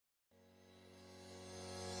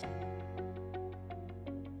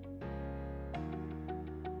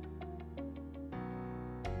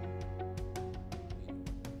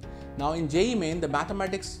Now in JEE Main, the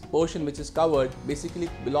mathematics portion which is covered basically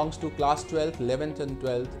belongs to class 12th, 11th and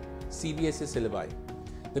 12th CBSE syllabi.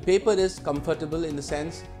 The paper is comfortable in the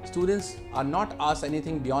sense students are not asked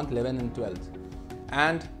anything beyond 11th and 12th,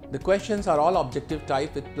 and the questions are all objective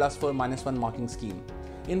type with +4, -1 marking scheme.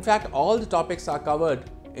 In fact, all the topics are covered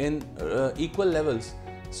in equal levels,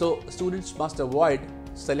 so students must avoid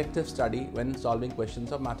selective study when solving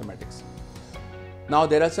questions of mathematics. Now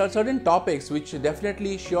there are certain topics which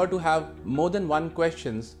definitely sure to have more than one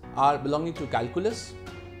questions are belonging to calculus,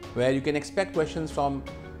 where you can expect questions from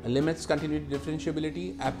limits, continuity,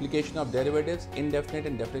 differentiability, application of derivatives, indefinite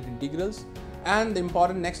and definite integrals, and the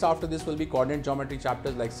important next after this will be coordinate geometry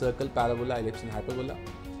chapters like circle, parabola, ellipse and hyperbola.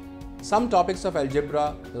 Some topics of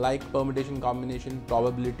algebra like permutation, combination,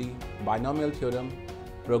 probability, binomial theorem,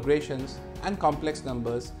 progressions and complex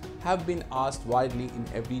numbers have been asked widely in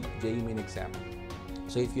every JEE Main exam.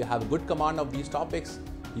 So if you have a good command of these topics,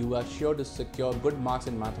 you are sure to secure good marks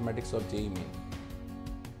in mathematics of JEE Main.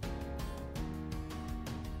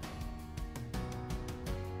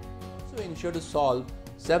 Also ensure to solve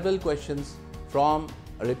several questions from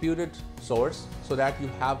a reputed source so that you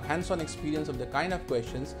have hands-on experience of the kind of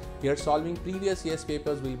questions. Here solving previous year's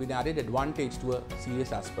papers will be an added advantage to a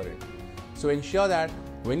serious aspirant. So ensure that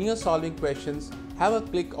when you are solving questions, have a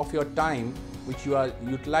click of your time which you are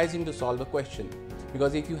utilizing to solve a question,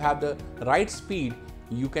 because if you have the right speed,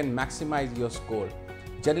 you can maximize your score.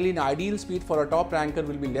 Generally, an ideal speed for a top ranker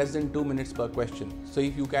will be less than 2 minutes per question. So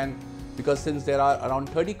if you can, because since there are around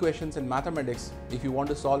 30 questions in mathematics, if you want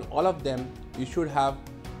to solve all of them, you should have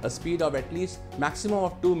a speed of at least maximum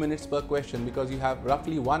of 2 minutes per question, because you have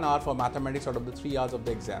roughly 1 hour for mathematics out of the 3 hours of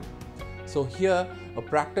the exam. So here, a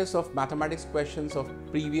practice of mathematics questions of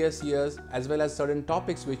previous years as well as certain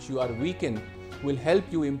topics which you are weak in will help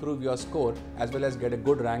you improve your score as well as get a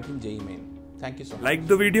good rank in JEE Main. Thank you so much. Like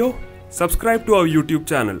the video? Subscribe to our YouTube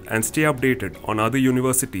channel and stay updated on other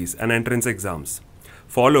universities and entrance exams.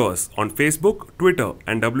 Follow us on Facebook, Twitter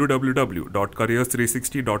and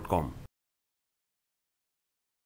www.careers360.com.